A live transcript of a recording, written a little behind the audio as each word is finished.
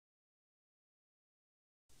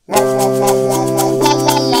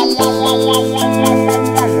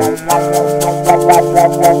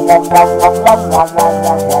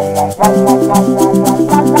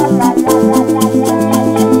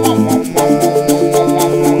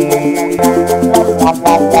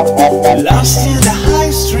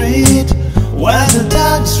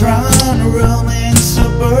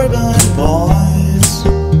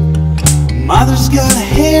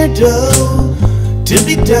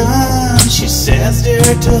gun she says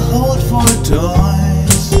they're to hold for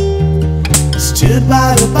toys. Stood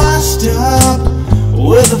by the bus stop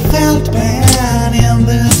with a felt pen in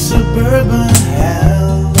this suburban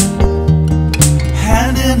hell.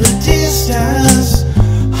 And in the distance,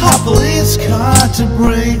 a police car to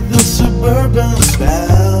break the suburban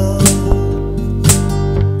spell.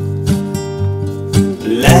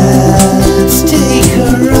 Let's take a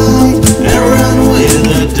ride and run with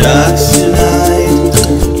the ducks tonight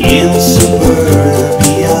in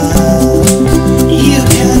suburbia. You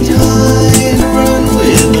can't hide, run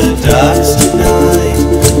with the ducks tonight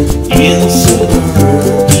in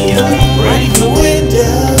suburbia. Break the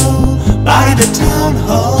window by the town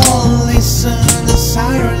hall, listen the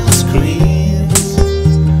siren screams.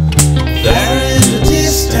 There in the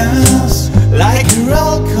distance, like a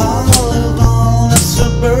roll call of all the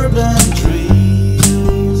suburban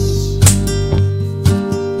dreams.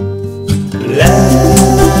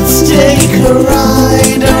 Let's take a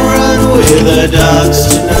ride and run with the ducks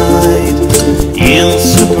tonight in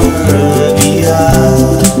suburbia.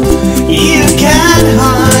 You can't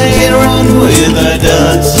hide, run with the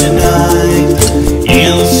ducks tonight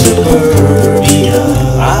in suburbia.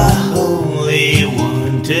 I only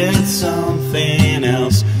wanted something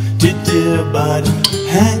else to do but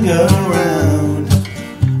hang around.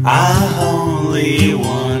 I only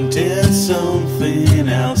wanted something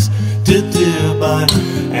else to do but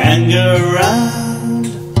hang around.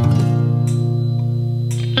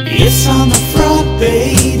 It's on the front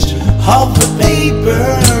page of the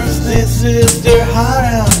papers, this is their heart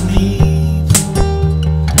of need.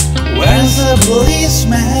 Where's the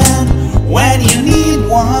policeman when you need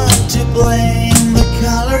one to blame the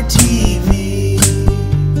color TV?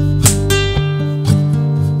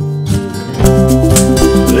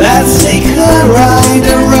 Let's take a ride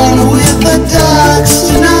and run with the ducks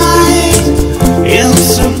tonight in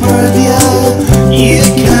suburbia. You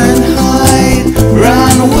can't hide,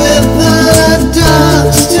 run with the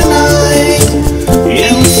ducks tonight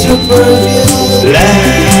in suburbia.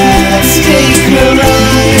 Let's take a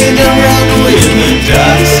ride and run with the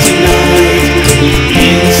ducks tonight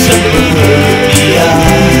in suburbia.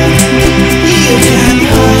 You can't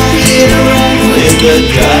hide, run with the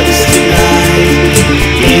ducks tonight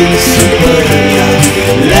in suburbia.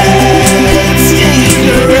 Let's take a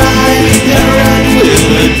ride and run with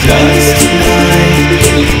the ducks tonight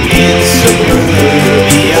in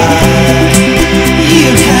suburbia. You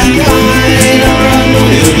can't hide or run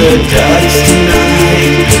with the ducks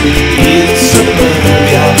tonight in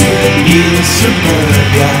suburbia. In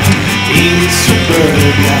suburbia, in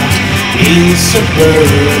suburbia, in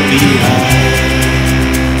suburbia.